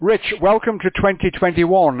Rich, welcome to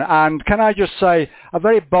 2021, and can I just say, a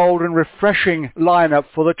very bold and refreshing lineup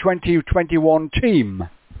for the 2021 team.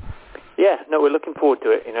 Yeah, no, we're looking forward to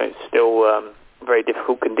it. You know, it's still very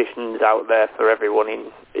difficult conditions out there for everyone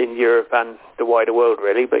in Europe and the wider world,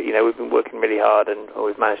 really. But, you know, we've been working really hard, and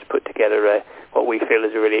we've managed to put together what we feel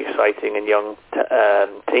is a really exciting and young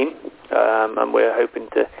team. And we're hoping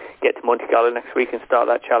to get to Monte Carlo next week and start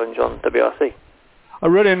that challenge on WRC. A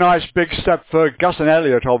really nice big step for Gus and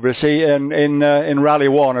Elliot, obviously, in Rally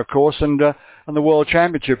 1, of course, and the World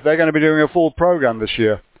Championship. They're going to be doing a full program this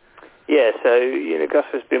year. Yeah, so, you know, Gus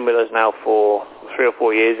has been with us now for 3 or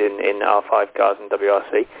 4 years in R5 cars and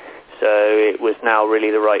WRC. So it was now really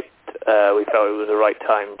we felt it was the right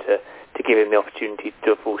time to give him the opportunity to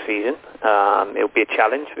do a full season. It'll be a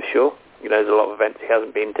challenge for sure. You know, there's a lot of events he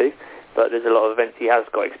hasn't been to, but there's a lot of events he has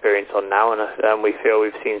got experience on now, and we feel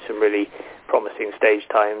we've seen some really promising stage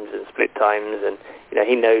times and split times, and you know,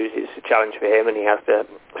 he knows it's a challenge for him, and he has to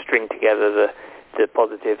string together the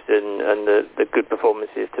positives and the good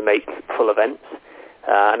performances to make full events,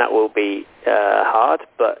 and that will be hard,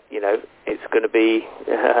 but you know, it's going to be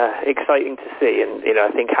exciting to see. And you know,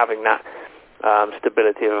 I think having that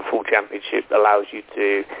stability of a full championship allows you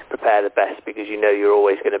to prepare the best, because you know you're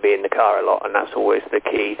always going to be in the car a lot, and that's always the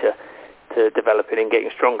key to developing and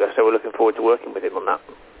getting stronger. So we're looking forward to working with him on that.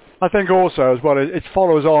 I think also as well, it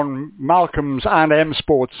follows on Malcolm's and M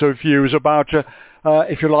Sports' views about,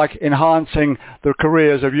 if you like, enhancing the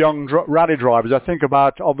careers of young rally drivers. I think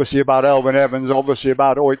obviously about Elvin Evans, obviously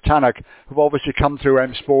about Oyt Tanak, who've obviously come through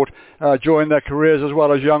M Sport during their careers as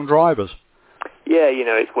well as young drivers. Yeah, you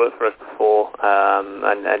know, it's worked for us before,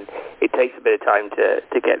 and it takes a bit of time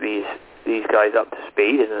to get these guys up to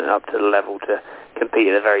speed and up to the level to compete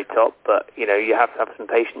at the very top. But you know, you have to have some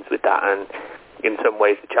patience with that, and in some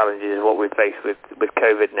ways the challenges of what we've faced with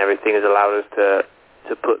COVID and everything has allowed us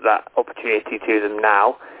to put that opportunity to them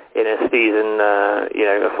now in a season, you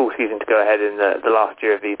know, a full season to go ahead in the last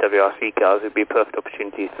year of these WRC cars. It would be perfect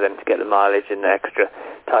opportunities for them to get the mileage and the extra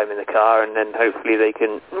time in the car, and then hopefully they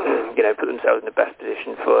can, you know, put themselves in the best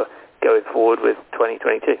position for going forward with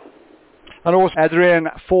 2022. And also Adrien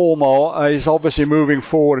Fourmont is obviously moving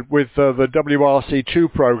forward with the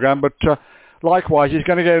WRC2 program, but likewise, he's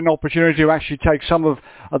going to get an opportunity to actually take some of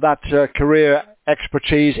that career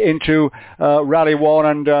expertise into Rally 1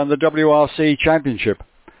 and the WRC Championship.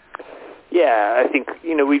 Yeah, I think,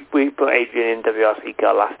 you know, we put Adrian in WRC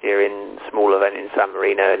car last year in a small event in San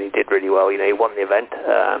Marino, and he did really well. You know, he won the event,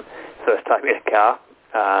 first time in a car.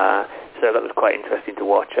 So that was quite interesting to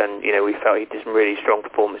watch, and you know, we felt he did some really strong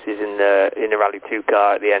performances in the Rally 2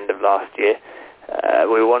 car at the end of last year.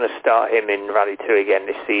 We want to start him in Rally 2 again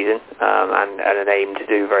this season, and an aim to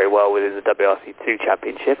do very well within the WRC2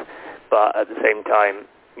 Championship. But at the same time,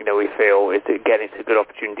 you know, we feel it's a good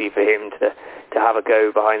opportunity for him to have a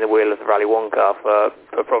go behind the wheel of the Rally 1 car for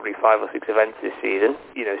probably 5 or 6 events this season.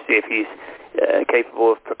 You know, see if he's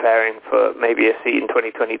capable of preparing for maybe a seat in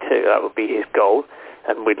 2022. That would be his goal,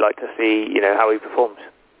 and we'd like to see, you know, how he performs.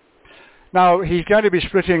 Now, he's going to be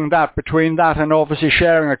splitting that between that and obviously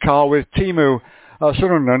sharing a car with Teemu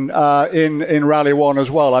Sunnunen in Rally 1 as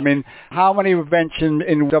well. I mean, how many events in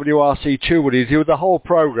WRC2 would he do? The whole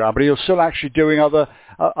program, but he'll still actually doing other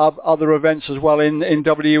events as well in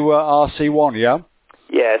WRC1, yeah?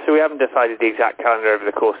 Yeah, so we haven't decided the exact calendar over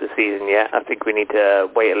the course of the season yet. I think we need to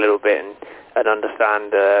wait a little bit and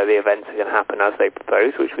understand the events that are going to happen as they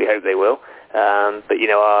propose, which we hope they will. But, you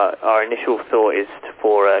know, our initial thought is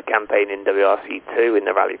for a campaign in WRC2 in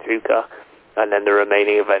the Rally 2 car, and then the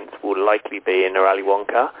remaining events will likely be in the Rally 1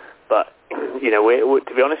 car. But, you know,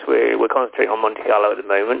 to be honest, we're concentrating on Monte Carlo at the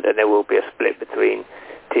moment, and there will be a split between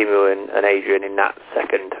Teemu and Adrian in that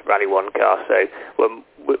second Rally 1 car. So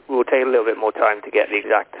we'll take a little bit more time to get the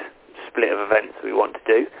exact split of events we want to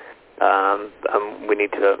do. And we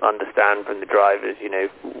need to understand from the drivers, you know,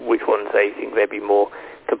 which ones they think they'd be more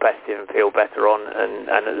competitive and feel better on, and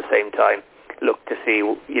at the same time look to see,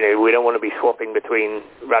 you know, we don't want to be swapping between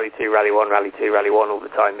Rally 2, Rally 1, Rally 2, Rally 1 all the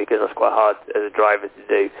time, because that's quite hard as a driver to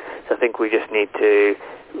do. So I think we just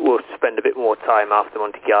we'll spend a bit more time after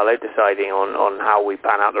Monte Carlo deciding on how we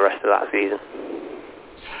pan out the rest of that season.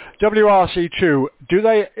 WRC2,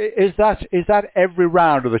 is that every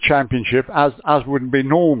round of the championship, as wouldn't be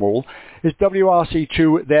normal? Is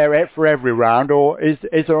WRC2 there for every round, or is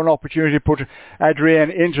there an opportunity to put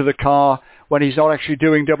Adrien into the car when he's not actually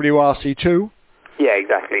doing WRC2? Yeah,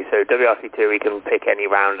 exactly. So WRC2, we can pick any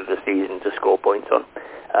round of the season to score points on.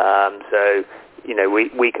 So, you know,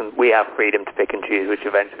 we have freedom to pick and choose which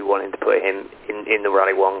events we want him to put him in the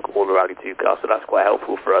Rally 1 or the Rally 2 car, so that's quite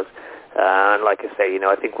helpful for us. And like I say,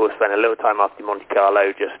 I think we'll spend a little time after Monte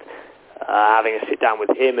Carlo just having a sit down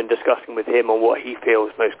with him and discussing with him on what he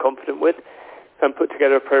feels most confident with, and put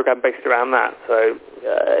together a program based around that. So,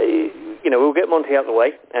 we'll get Monte out of the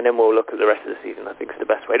way, and then we'll look at the rest of the season, I think is the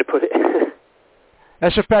best way to put it.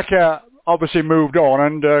 Esapekka obviously moved on,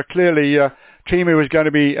 and clearly Timu is going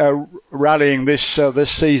to be rallying this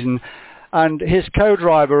season, and his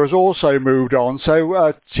co-driver has also moved on.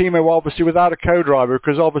 So Timu obviously without a co-driver,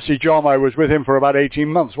 because obviously Jarmo was with him for about 18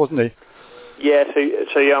 months, wasn't he? Yeah, so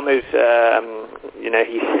Jarmo's,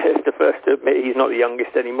 he's the first to admit he's not the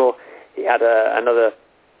youngest anymore. He had another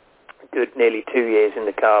good nearly 2 years in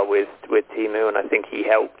the car with Timu, and I think he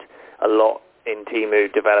helped a lot in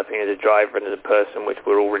Timu developing as a driver and as a person, which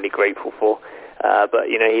we're all really grateful for. But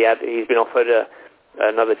he's been offered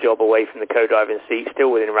another job away from the co-driving seat,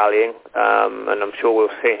 still within rallying, and I'm sure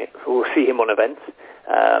we'll see him on events.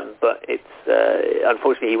 But it's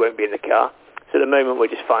unfortunately he won't be in the car. So at the moment we're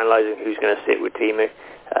just finalising who's going to sit with Timu.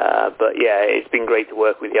 But yeah, it's been great to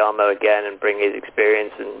work with Jarmo again and bring his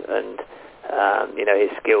experience and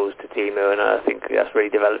his skills to Timu, and I think that's really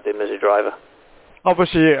developed him as a driver.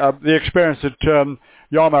 Obviously, the experience that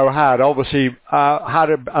Jarmo had obviously had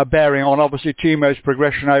a bearing on obviously Timu's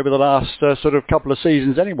progression over the last sort of couple of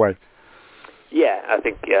seasons anyway. Yeah, I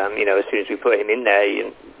think as soon as we put him in there,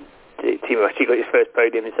 Timu actually got his first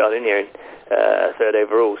podium in Sardinia in third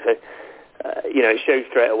overall. So it shows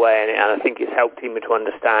straight away, and I think it's helped Timu to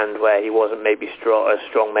understand where he wasn't maybe as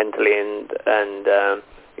strong mentally and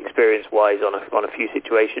experience-wise on a few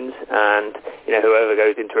situations, and whoever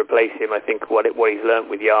goes in to replace him, I think what he's learnt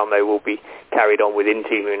with Jarmo will be carried on within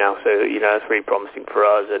Timu now. So that's really promising for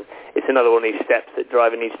us, and it's another one of these steps that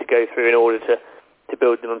driver needs to go through in order to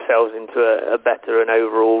build themselves into a better and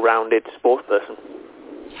overall rounded sports person.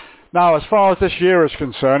 Now, as far as this year is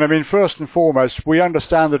concerned, I mean, first and foremost, we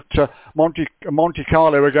understand that Monte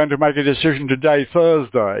Carlo are going to make a decision today,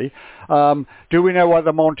 Thursday. Do we know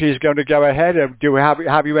whether Monte is going to go ahead? Do we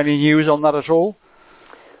have you any news on that at all?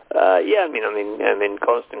 Yeah, I'm in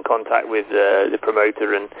constant contact with the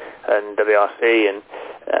promoter and WRC, and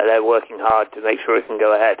they're working hard to make sure it can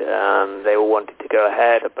go ahead. They all wanted to go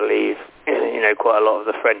ahead. I believe quite a lot of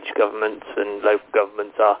the French governments and local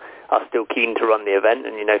governments are still keen to run the event,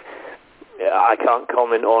 and I can't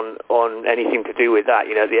comment on anything to do with that.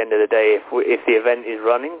 At the end of the day, if the event is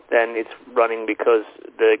running, then it's running because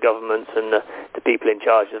the governments and the people in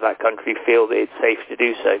charge of that country feel that it's safe to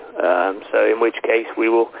do so. So in which case we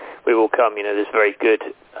will come. There's very good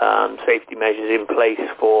safety measures in place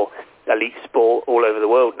for elite sport all over the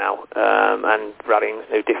world now, and rallying's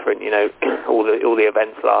no different. All the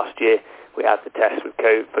events last year, we had to test for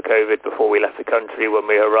COVID before we left the country when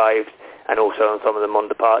we arrived, and also on some of them on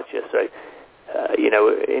departure. So,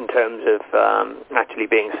 in terms of actually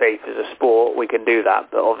being safe as a sport, we can do that,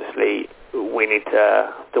 but obviously we need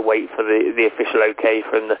to wait for the official okay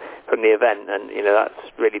from the event, and that's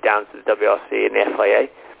really down to the WRC and the FIA.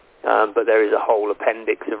 But there is a whole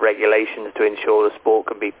appendix of regulations to ensure the sport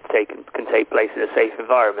can take place in a safe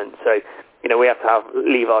environment. So, we have to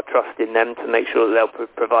leave our trust in them to make sure that they'll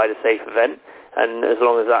provide a safe event. And as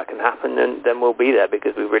long as that can happen, then we'll be there,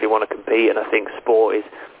 because we really want to compete. And I think sport is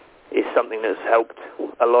something that's helped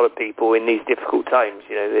a lot of people in these difficult times.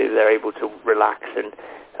 They're able to relax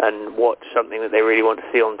and watch something that they really want to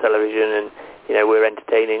see on television. And we're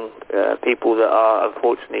entertaining people that are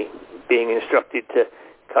unfortunately being instructed to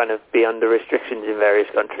kind of be under restrictions in various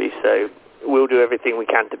countries. So we'll do everything we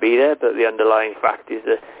can to be there, but the underlying fact is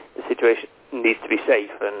that the situation needs to be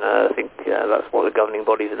safe, and I think that's what the governing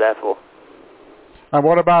bodies are there for. And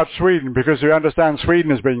what about Sweden? Because we understand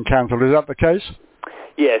Sweden has been cancelled. Is that the case?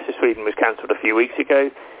 Yeah, so Sweden was cancelled a few weeks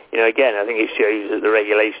ago. Again, I think it shows that the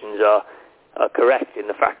regulations are correct in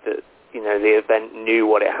the fact that the event knew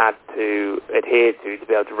what it had to adhere to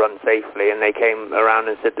be able to run safely, and they came around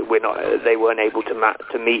and said that they weren't able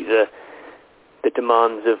to meet the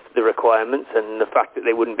demands of the requirements, and the fact that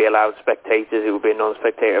they wouldn't be allowed spectators, it would be a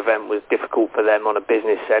non-spectator event, was difficult for them on a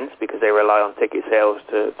business sense, because they rely on ticket sales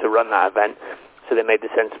to run that event. So they made the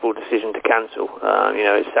sensible decision to cancel.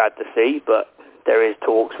 It's sad to see, but there is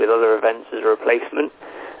talks with other events as a replacement.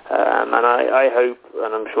 And I hope,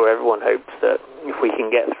 and I'm sure everyone hopes, that if we can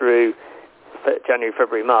get through January,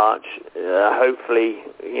 February, March, hopefully,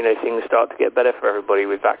 things start to get better for everybody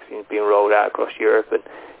with vaccines being rolled out across Europe. But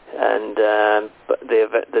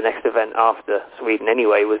the next event after Sweden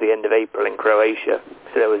anyway was the end of April in Croatia.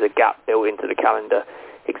 So there was a gap built into the calendar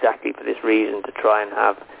exactly for this reason, to try and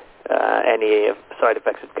have any side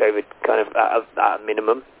effects of COVID kind of at a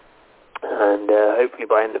minimum. And hopefully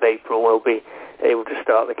by end of April we'll be able to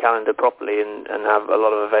start the calendar properly and have a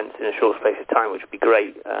lot of events in a short space of time, which would be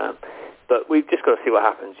great. But we've just got to see what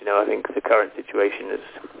happens. I think the current situation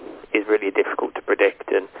is really difficult to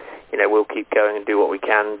predict, and we'll keep going and do what we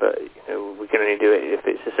can, but we can only do it if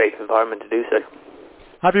it's a safe environment to do so.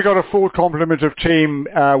 Have you got a full complement of team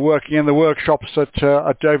working in the workshops at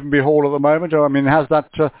Dovenby Hall at the moment? I mean, have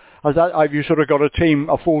you sort of got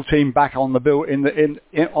a full team back on the bill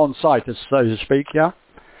on site, so to speak? Yeah.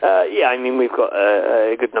 Yeah, I mean, we've got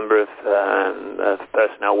a good number of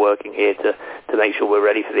personnel working here to make sure we're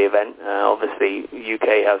ready for the event. Obviously,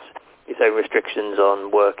 UK has its own restrictions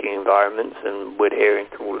on working environments, and we're adhering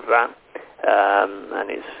to all of that. And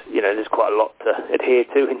it's there's quite a lot to adhere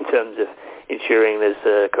to in terms of ensuring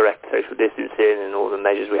there's correct social distancing and all the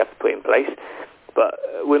measures we have to put in place. But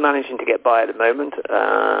we're managing to get by at the moment.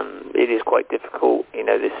 It is quite difficult.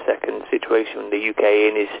 This second situation the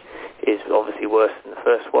UK is obviously worse than the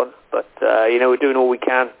first one. But we're doing all we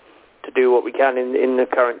can to do what we can in the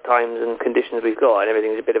current times and conditions we've got. And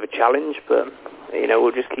everything's a bit of a challenge, but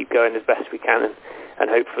we'll just keep going as best we can, and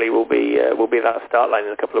hopefully we'll be at that start line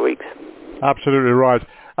in a couple of weeks. Absolutely right.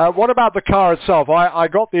 What about the car itself? I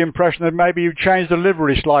got the impression that maybe you changed the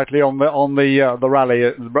livery slightly on the Rally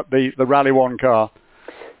the Rally One car.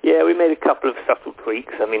 Yeah, we made a couple of subtle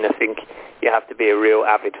tweaks. I mean, I think you have to be a real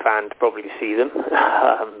avid fan to probably see them.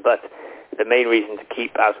 But the main reason to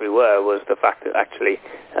keep as we were was the fact that actually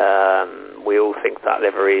we all think that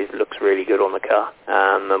livery looks really good on the car.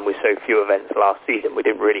 And with so few events last season, we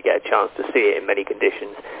didn't really get a chance to see it in many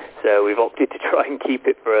conditions. So we've opted to try and keep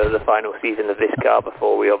it for the final season of this car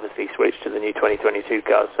before we obviously switch to the new 2022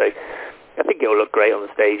 cars. So I think it will look great on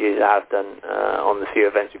the stages. It has done on the few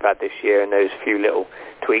events we've had this year, and those few little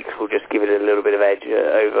tweaks will just give it a little bit of edge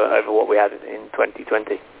over what we had in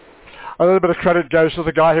 2020. A little bit of credit goes to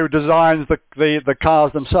the guy who designs the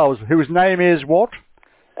cars themselves, whose name is what?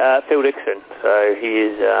 Phil Dixon. So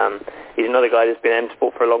he's another guy that's been in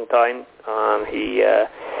sport for a long time.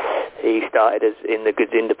 He started in the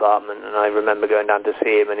goods in department, and I remember going down to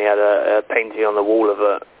see him, and he had a painting on the wall of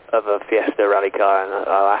a Fiesta rally car, and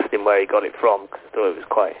I asked him where he got it from, because I thought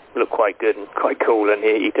it looked quite good and quite cool, and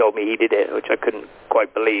he told me he did it, which I couldn't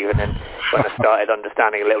quite believe. And then when I started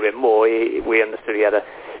understanding a little bit more, we understood he had a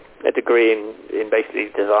degree in basically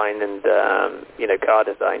design and car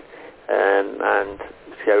design, and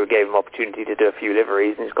so we gave him opportunity to do a few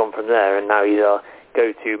liveries, and it's gone from there. And now he's our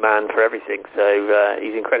go-to man for everything. So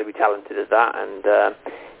he's incredibly talented at that, and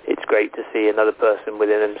it's great to see another person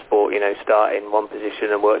within M Sport, start in one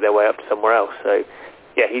position and work their way up to somewhere else. So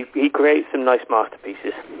yeah, he creates some nice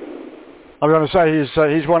masterpieces. I'm going to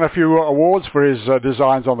say he's won a few awards for his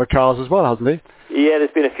designs on the cars as well, hasn't he? Yeah,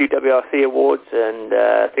 there's been a few WRC awards and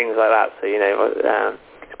things like that. So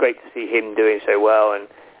it's great to see him doing so well, and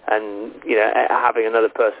having another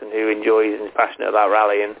person who enjoys and is passionate about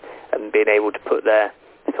rally and being able to put their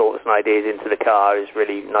thoughts and ideas into the car is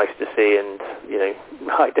really nice to see. And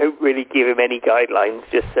I don't really give him any guidelines,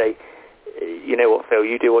 just say, you know what, Phil,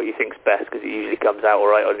 you do what you think's best, because it usually comes out all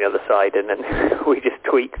right on the other side, and then we just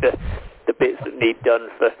tweak the bits that need done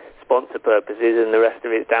for sponsor purposes, and the rest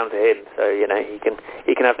of it's down to him. So he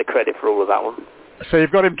can have the credit for all of that one. So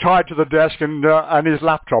you've got him tied to the desk and his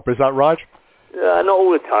laptop, is that right? Not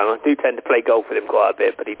all the time. I do tend to play golf with him quite a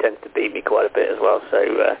bit, but he tends to beat me quite a bit as well. So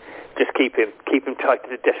just keep him tied to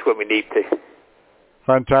the desk when we need to.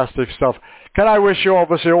 Fantastic stuff. Can I wish you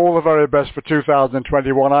obviously all the very best for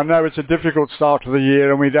 2021? I know it's a difficult start to the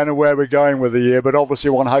year and we don't know where we're going with the year, but obviously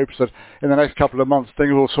one hopes that in the next couple of months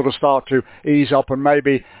things will sort of start to ease up and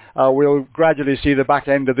maybe we'll gradually see the back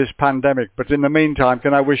end of this pandemic. But in the meantime,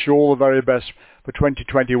 can I wish you all the very best for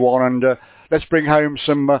 2021, and let's bring home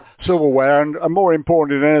some silverware, and more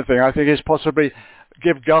important than anything, I think, is possibly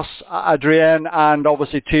give Gus, Adrienne, and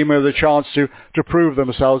obviously Timo the chance to prove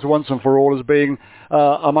themselves once and for all as being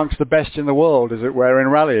amongst the best in the world, as it were, in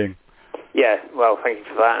rallying. Yeah, well, thank you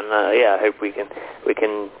for that, and I hope we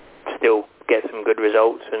can still get some good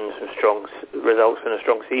results and some strong results and a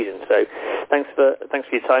strong season. So thanks for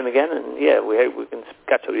your time again, and we hope we can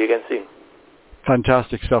catch up with you again soon.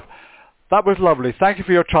 Fantastic stuff. That was lovely. Thank you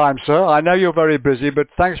for your time, sir. I know you're very busy, but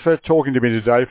thanks for talking to me today.